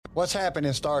What's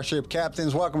happening, Starship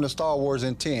Captains? Welcome to Star Wars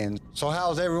in 10. So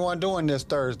how's everyone doing this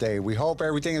Thursday? We hope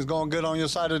everything is going good on your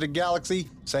side of the galaxy.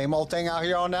 Same old thing out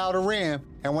here on the Outer Rim.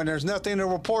 And when there's nothing to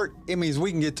report, it means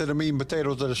we can get to the meat and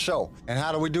potatoes of the show. And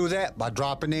how do we do that? By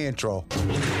dropping the intro.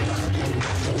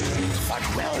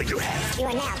 What will you have? You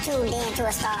are now tuned in to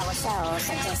a Star Wars show,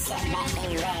 so just sit back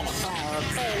and ready to flow.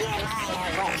 Clear your mind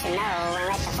of what you know, and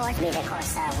let the force be the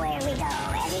course of where we go.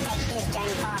 As we take this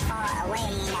journey far, far away,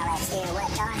 now let's hear what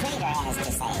Darth Vader has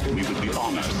to say. We would be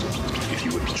honored if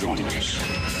you would join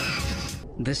us.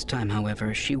 This time,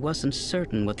 however, she wasn't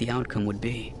certain what the outcome would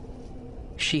be.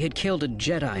 She had killed a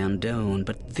Jedi on Done,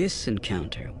 but this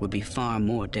encounter would be far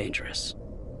more dangerous.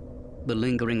 The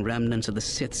lingering remnants of the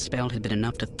Sith spell had been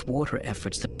enough to thwart her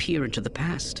efforts to peer into the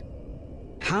past.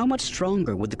 How much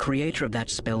stronger would the creator of that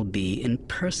spell be in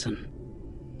person?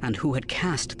 And who had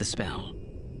cast the spell?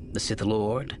 The Sith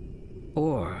Lord?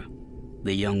 Or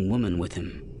the young woman with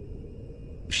him?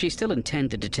 She still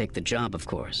intended to take the job, of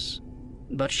course,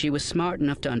 but she was smart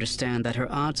enough to understand that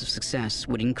her odds of success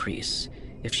would increase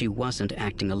if she wasn't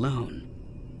acting alone.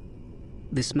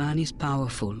 "This man is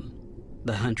powerful,"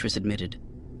 the Huntress admitted.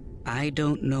 "I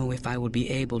don't know if I will be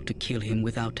able to kill him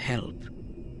without help."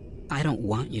 "I don't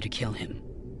want you to kill him,"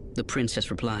 the princess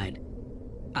replied.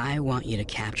 "I want you to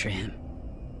capture him.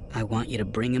 I want you to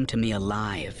bring him to me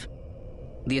alive."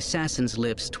 The assassin's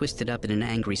lips twisted up in an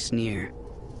angry sneer.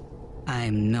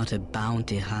 "I'm not a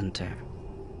bounty hunter.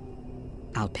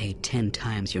 I'll pay 10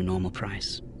 times your normal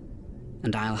price,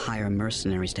 and I'll hire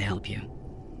mercenaries to help you.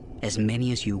 As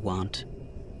many as you want.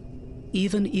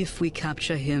 Even if we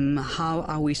capture him, how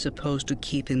are we supposed to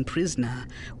keep him prisoner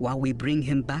while we bring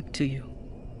him back to you?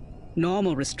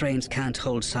 Normal restraints can't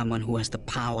hold someone who has the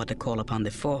power to call upon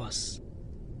the Force.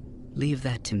 Leave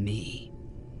that to me,"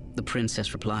 the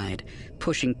princess replied,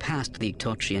 pushing past the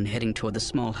Itochi and heading toward the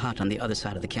small hut on the other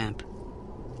side of the camp.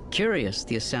 Curious,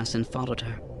 the assassin followed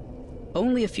her.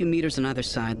 Only a few meters on either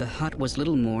side, the hut was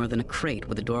little more than a crate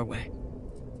with a doorway.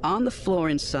 On the floor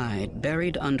inside,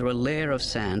 buried under a layer of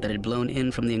sand that had blown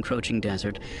in from the encroaching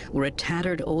desert, were a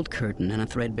tattered old curtain and a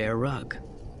threadbare rug.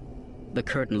 The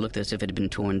curtain looked as if it had been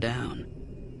torn down.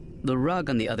 The rug,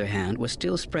 on the other hand, was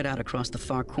still spread out across the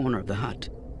far corner of the hut,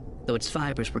 though its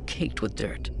fibers were caked with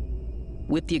dirt.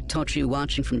 With the Itochi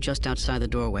watching from just outside the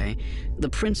doorway, the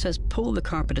princess pulled the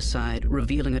carpet aside,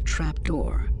 revealing a trap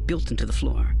door built into the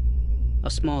floor. A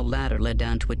small ladder led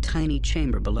down to a tiny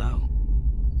chamber below.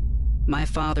 "My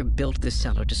father built this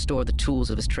cellar to store the tools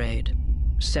of his trade,"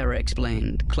 Sarah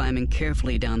explained, climbing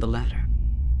carefully down the ladder.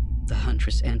 The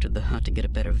Huntress entered the hut to get a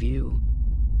better view,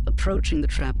 approaching the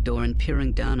trapdoor and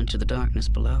peering down into the darkness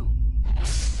below.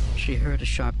 She heard a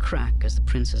sharp crack as the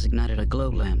princess ignited a glow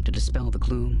lamp to dispel the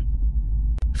gloom.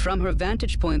 From her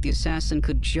vantage point, the assassin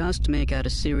could just make out a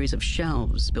series of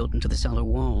shelves built into the cellar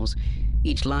walls,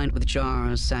 each lined with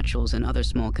jars, satchels, and other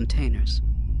small containers.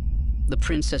 The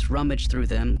princess rummaged through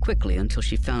them quickly until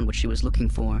she found what she was looking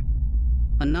for.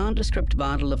 A nondescript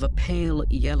bottle of a pale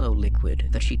yellow liquid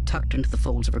that she tucked into the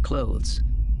folds of her clothes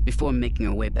before making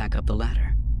her way back up the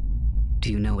ladder.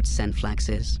 "Do you know what senflax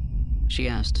is?" she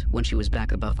asked when she was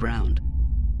back above ground.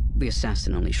 The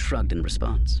assassin only shrugged in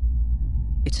response.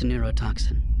 "It's a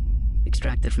neurotoxin,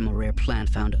 extracted from a rare plant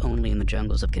found only in the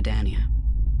jungles of Cadania."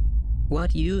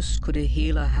 "What use could a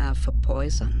healer have for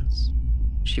poisons?"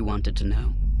 she wanted to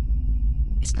know.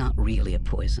 "It's not really a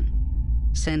poison.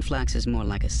 Senflax is more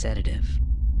like a sedative,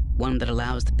 one that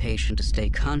allows the patient to stay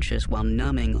conscious while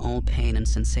numbing all pain and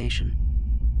sensation.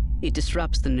 It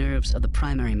disrupts the nerves of the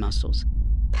primary muscles,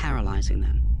 paralyzing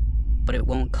them, but it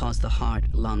won't cause the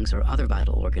heart, lungs, or other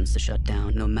vital organs to shut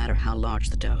down, no matter how large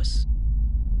the dose.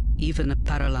 Even a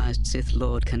paralyzed Sith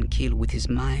Lord can kill with his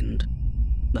mind,"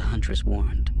 the Huntress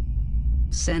warned.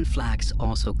 "Senflax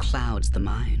also clouds the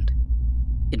mind.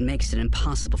 It makes it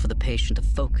impossible for the patient to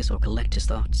focus or collect his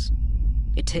thoughts.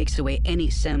 It takes away any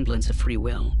semblance of free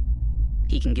will.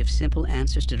 He can give simple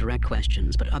answers to direct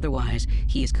questions, but otherwise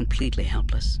he is completely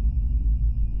helpless.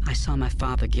 I saw my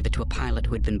father give it to a pilot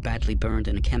who had been badly burned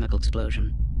in a chemical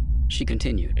explosion," she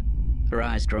continued, her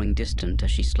eyes growing distant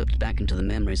as she slipped back into the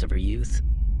memories of her youth.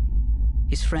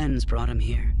 "His friends brought him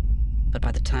here, but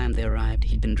by the time they arrived,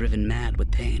 he'd been driven mad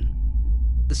with pain.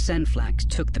 The senflax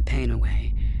took the pain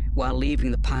away, while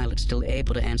leaving the pilot still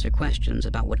able to answer questions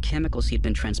about what chemicals he'd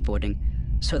been transporting,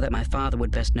 so that my father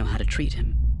would best know how to treat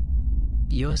him."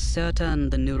 "You're certain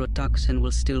the neurotoxin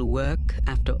will still work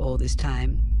after all this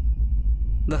time?"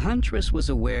 The Huntress was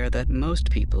aware that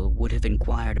most people would have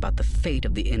inquired about the fate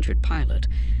of the injured pilot,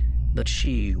 but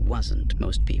she wasn't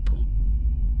most people.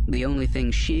 The only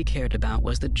thing she cared about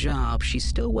was the job she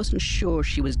still wasn't sure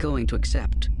she was going to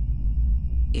accept.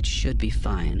 It should be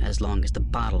fine as long as the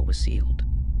bottle was sealed,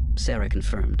 Sarah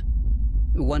confirmed.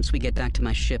 Once we get back to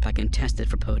my ship, I can test it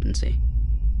for potency.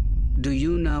 Do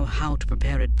you know how to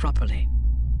prepare it properly?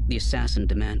 The assassin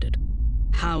demanded.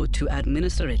 How to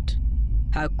administer it?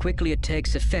 How quickly it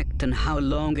takes effect and how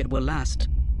long it will last?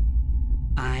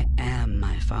 I am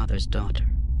my father's daughter,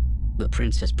 the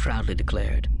princess proudly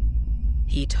declared.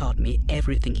 He taught me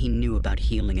everything he knew about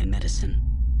healing and medicine.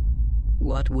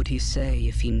 What would he say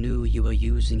if he knew you were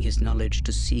using his knowledge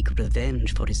to seek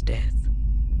revenge for his death?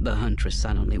 The huntress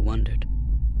silently wondered.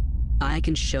 I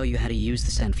can show you how to use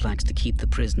the scent flax to keep the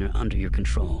prisoner under your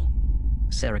control,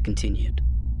 Sarah continued.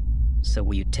 So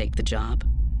will you take the job?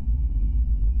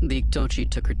 The Itochi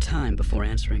took her time before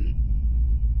answering.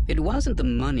 It wasn't the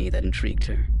money that intrigued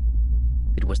her.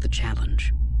 It was the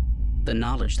challenge. The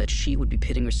knowledge that she would be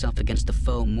pitting herself against a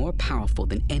foe more powerful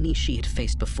than any she had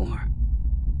faced before.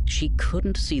 She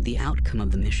couldn't see the outcome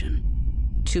of the mission.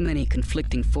 Too many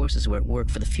conflicting forces were at work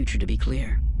for the future to be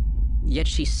clear. Yet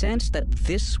she sensed that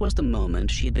this was the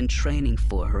moment she had been training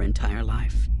for her entire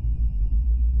life.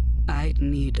 I'd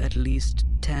need at least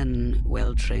 10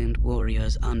 well-trained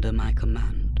warriors under my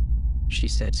command, she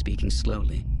said, speaking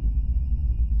slowly.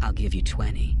 I'll give you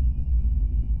 20.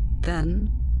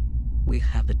 Then we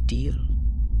have a deal,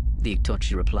 the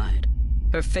Itochi replied,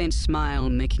 her faint smile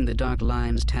making the dark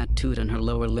lines tattooed on her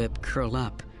lower lip curl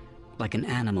up like an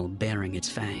animal baring its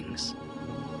fangs.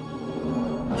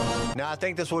 Now, I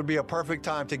think this would be a perfect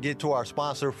time to get to our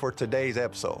sponsor for today's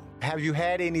episode. Have you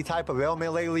had any type of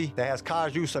ailment lately that has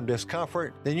caused you some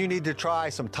discomfort? Then you need to try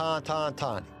some Tauntaun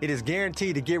Tonic. It is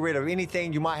guaranteed to get rid of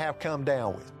anything you might have come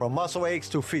down with, from muscle aches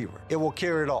to fever. It will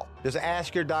cure it all. Just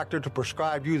ask your doctor to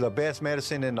prescribe you the best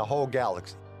medicine in the whole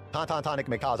galaxy. Tauntaun Tonic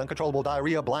may cause uncontrollable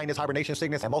diarrhea, blindness, hibernation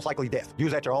sickness, and most likely death.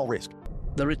 Use at your own risk.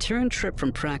 The return trip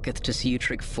from Praketh to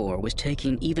Seutrig 4 was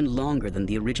taking even longer than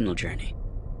the original journey.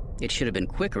 It should have been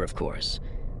quicker, of course.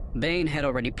 Bane had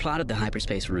already plotted the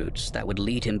hyperspace routes that would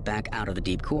lead him back out of the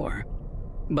deep core.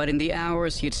 But in the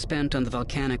hours he had spent on the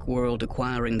volcanic world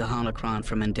acquiring the holocron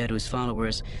from Endedu's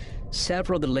followers,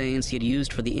 several of the lanes he had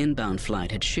used for the inbound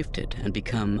flight had shifted and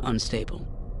become unstable.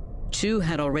 2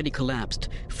 had already collapsed,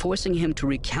 forcing him to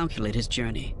recalculate his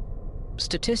journey.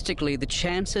 Statistically, the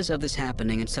chances of this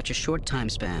happening in such a short time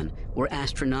span were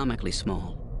astronomically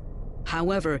small.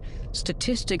 However,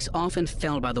 statistics often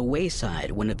fell by the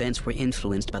wayside when events were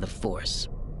influenced by the Force.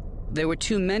 There were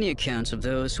too many accounts of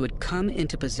those who had come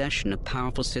into possession of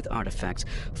powerful Sith artifacts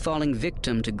falling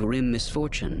victim to grim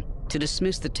misfortune to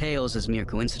dismiss the tales as mere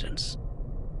coincidence.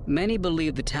 Many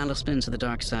believed the talismans of the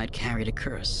dark side carried a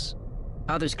curse.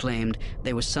 Others claimed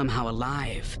they were somehow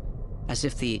alive, as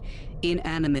if the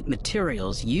inanimate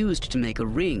materials used to make a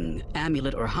ring,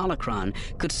 amulet, or holocron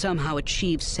could somehow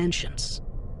achieve sentience.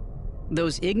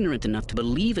 Those ignorant enough to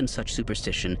believe in such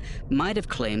superstition might have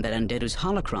claimed that Endedu's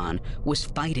holocron was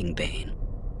fighting Bane.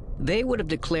 They would have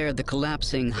declared the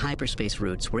collapsing hyperspace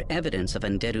routes were evidence of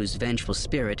Endedu's vengeful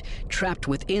spirit trapped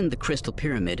within the Crystal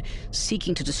Pyramid,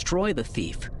 seeking to destroy the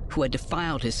thief who had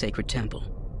defiled his sacred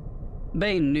temple.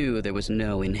 Bane knew there was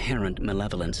no inherent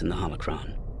malevolence in the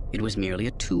holocron. It was merely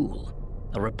a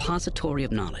tool, a repository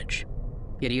of knowledge.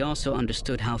 Yet he also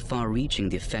understood how far-reaching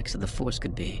the effects of the Force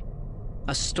could be.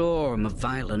 A storm of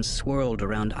violence swirled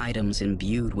around items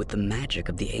imbued with the magic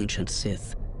of the ancient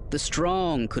Sith. The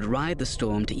strong could ride the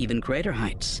storm to even greater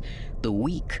heights. The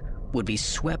weak would be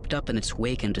swept up in its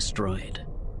wake and destroyed.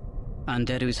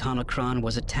 Endedu's holocron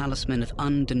was a talisman of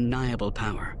undeniable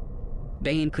power.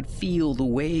 Bane could feel the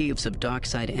waves of dark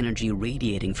side energy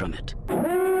radiating from it.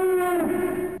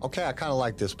 Okay, I kind of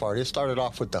like this part. It started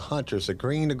off with the Huntress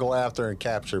agreeing to go after and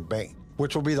capture Bane,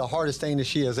 which will be the hardest thing that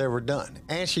she has ever done,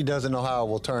 and she doesn't know how it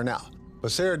will turn out.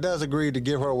 But Sarah does agree to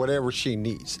give her whatever she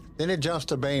needs. Then it jumps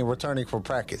to Bane returning from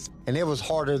Praketh, and it was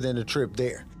harder than the trip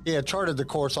there. He had charted the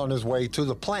course on his way to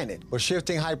the planet, but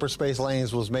shifting hyperspace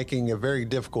lanes was making it very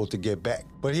difficult to get back.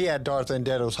 But he had Darth and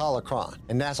Endedu's holocron,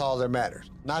 and that's all that matters.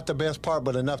 Not the best part,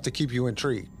 but enough to keep you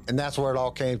intrigued. And that's where it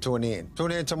all came to an end.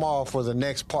 Tune in tomorrow for the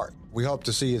next part. We hope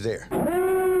to see you there.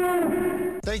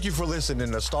 Thank you for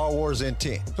listening to Star Wars in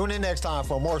 10. Tune in next time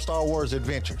for more Star Wars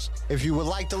adventures. If you would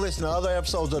like to listen to other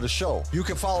episodes of the show, you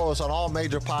can follow us on all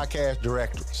major podcast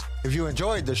directories. If you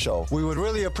enjoyed the show, we would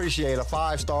really appreciate a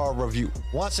 5-star review.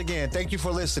 Once again, thank you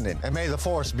for listening, and may the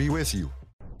Force be with you.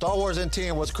 Star Wars in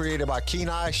 10 was created by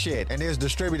Kenai Shed and is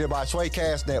distributed by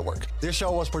Swaycast Network. This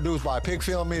show was produced by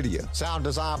Pigfilm Media, sound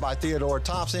designed by Theodore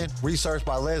Thompson, research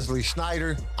by Leslie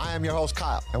Schneider. I am your host,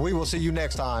 Kyle, and we will see you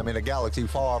next time in a galaxy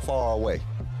far, far away.